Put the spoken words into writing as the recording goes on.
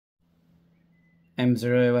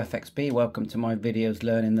M0FXB, welcome to my videos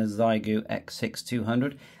learning the XIEGU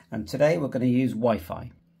X6200, and today we're going to use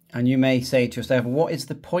Wi-Fi. And you may say to yourself, what is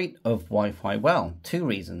the point of Wi-Fi? Well, two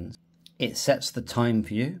reasons. It sets the time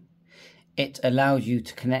for you. It allows you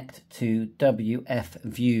to connect to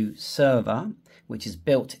WFVIEW server, which is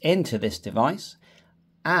built into this device,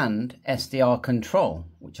 and SDR control,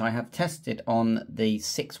 which I have tested on the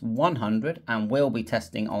 6100 and will be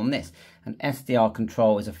testing on this. And SDR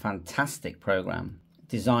control is a fantastic program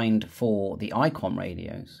designed for the ICOM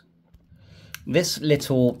radios. This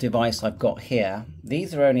little device I've got here,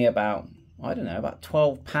 these are only about, I don't know, about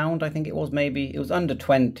 £12, I think it was, maybe. It was under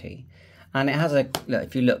 20. And it has a, look,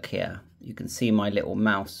 if you look here, you can see my little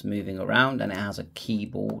mouse moving around, and it has a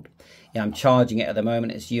keyboard. Yeah, I'm charging it at the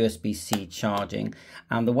moment. It's USB-C charging,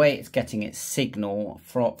 and the way it's getting its signal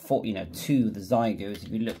to the XIEGU is,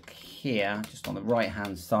 if you look here, just on the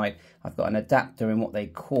right-hand side, I've got an adapter in what they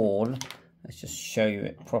call, let's just show you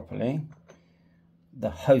it properly,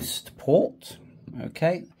 the host port.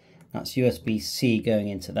 Okay, that's USB-C going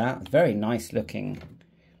into that. Very nice looking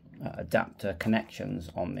adapter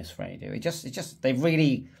connections on this radio. It just they've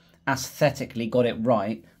really aesthetically got it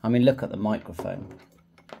right. I mean, look at the microphone.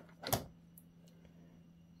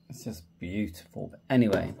 It's just beautiful. But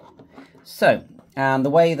anyway, so the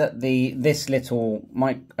way that this little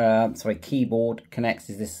keyboard connects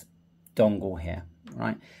is this dongle here,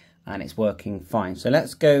 right? And it's working fine. So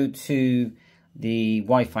let's go to the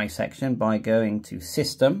Wi-Fi section by going to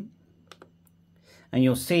System, and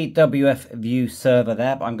you'll see WFVIEW server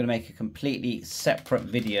there. But I'm going to make a completely separate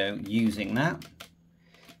video using that.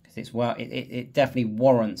 It's, well, it definitely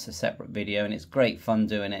warrants a separate video, and it's great fun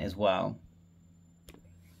doing it as well.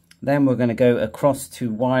 Then we're going to go across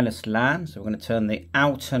to wireless LAN. So we're going to turn the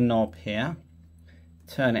outer knob here,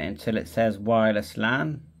 turn it until it says wireless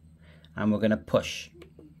LAN, and we're going to push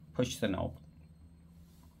the knob.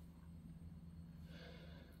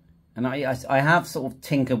 And I have sort of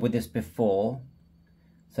tinkered with this before,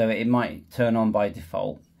 so it might turn on by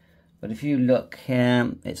default. But if you look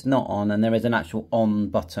here, it's not on, and there is an actual on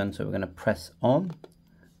button, so we're going to press on.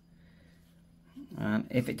 And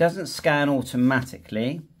if it doesn't scan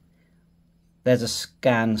automatically, there's a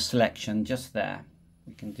scan selection just there.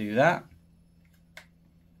 We can do that.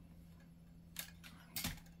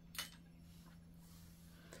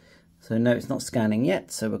 So no, it's not scanning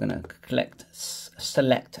yet, so we're going to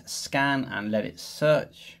select scan and let it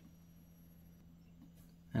search.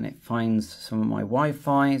 And it finds some of my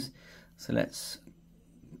Wi-Fi's. So let's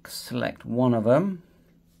select one of them.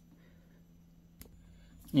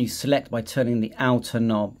 You select by turning the outer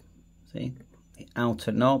knob. See, the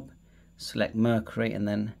outer knob. Select Mercury and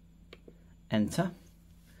then enter.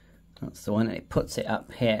 That's the one, and it puts it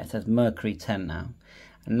up here. It says Mercury 10 now.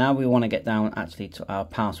 And now we want to get down actually to our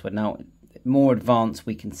password. Now, more advanced,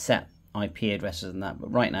 we can set IP addresses and that,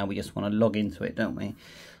 but right now we just want to log into it, don't we?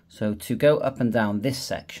 So to go up and down this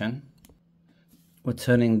section, we're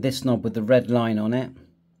turning this knob with the red line on it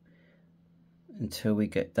until we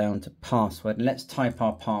get down to password. And let's type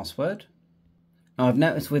our password. Now, I've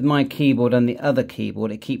noticed with my keyboard and the other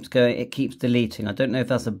keyboard, it keeps deleting. I don't know if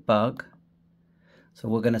that's a bug. So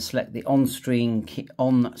we're going to select the on-screen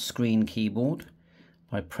keyboard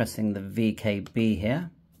by pressing the VKB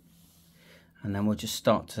here. And then we'll just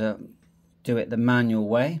start to do it the manual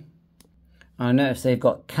way. I notice they've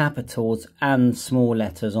got capitals and small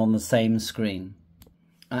letters on the same screen.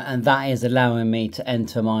 And that is allowing me to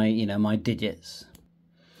enter my, my digits.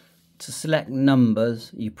 To select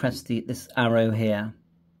numbers, you press this arrow here.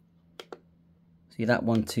 See that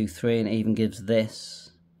 1, 2, 3, and it even gives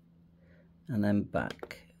this. And then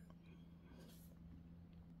back.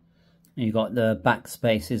 And you've got the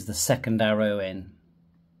backspace is the second arrow in.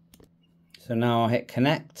 So now I'll hit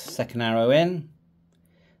connect, second arrow in.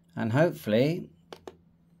 And hopefully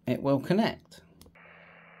it will connect.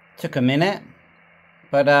 Took a minute,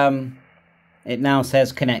 but it now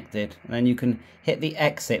says connected. And then you can hit the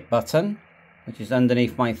exit button, which is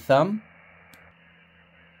underneath my thumb.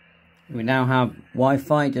 We now have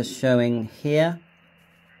Wi-Fi just showing here.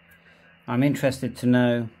 I'm interested to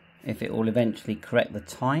know if it will eventually correct the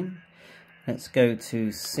time. Let's go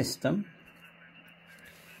to System.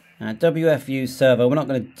 WFVIEW server, we're not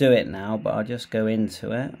going to do it now, but I'll just go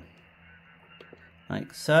into it,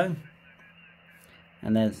 like so.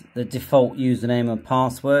 And there's the default username and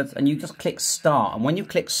passwords, and you just click start. And when you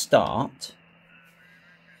click start,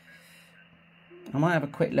 I might have a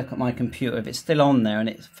quick look at my computer if it's still on there and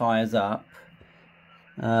it fires up.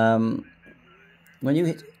 When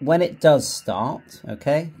it does start,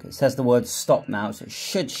 okay, it says the word stop now, so it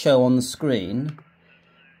should show on the screen.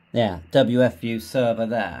 Yeah, WFVIEW server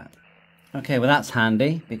there. Okay, well that's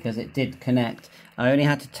handy because it did connect. I only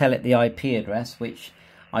had to tell it the IP address, which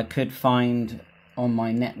I could find on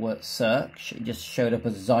my network search. It just showed up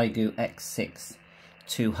as XIEGU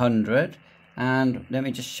X6200, and let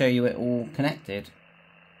me just show you it all connected.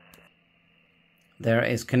 There it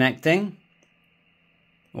is connecting,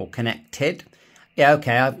 or connected. Yeah,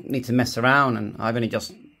 okay, I need to mess around, and I've only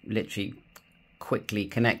just literally quickly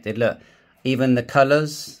connected. Look, even the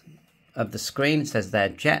colours of the screen, it says there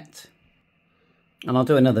jet. And I'll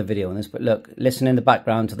do another video on this, but look, listen in the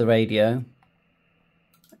background to the radio.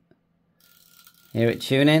 Hear it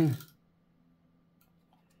tuning.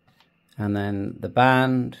 And then the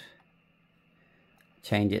band,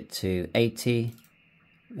 change it to 80.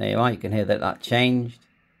 There you are, you can hear that changed.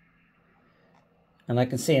 And I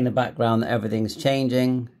can see in the background that everything's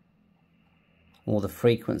changing. All the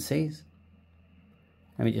frequencies.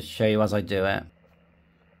 Let me just show you as I do it.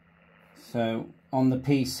 So on the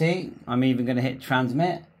PC, I'm even going to hit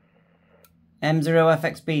transmit.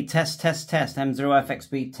 M0FXB test, test, test.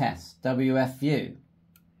 M0FXB test. WFVIEW.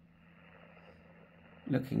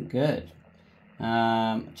 Looking good.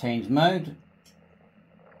 Change mode.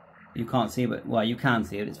 You can't see, but well, you can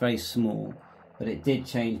see it. It's very small, but it did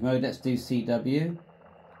change mode. Let's do CW.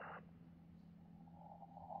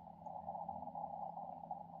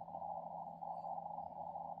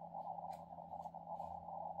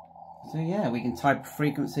 So yeah, we can type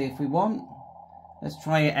frequency if we want. Let's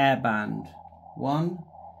try airband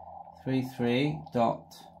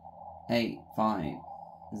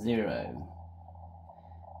 133.850.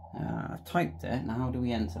 I've typed it. Now how do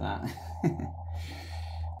we enter that?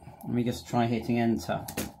 Let me just try hitting enter.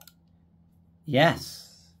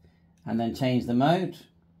 Yes. And then change the mode.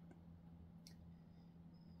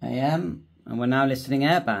 AM. And we're now listening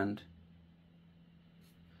airband.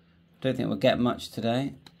 Don't think we'll get much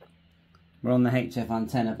today. We're on the HF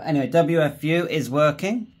antenna. But anyway, WFVIEW is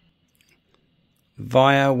working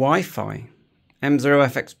via Wi-Fi.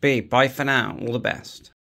 M0FXB. Bye for now. All the best.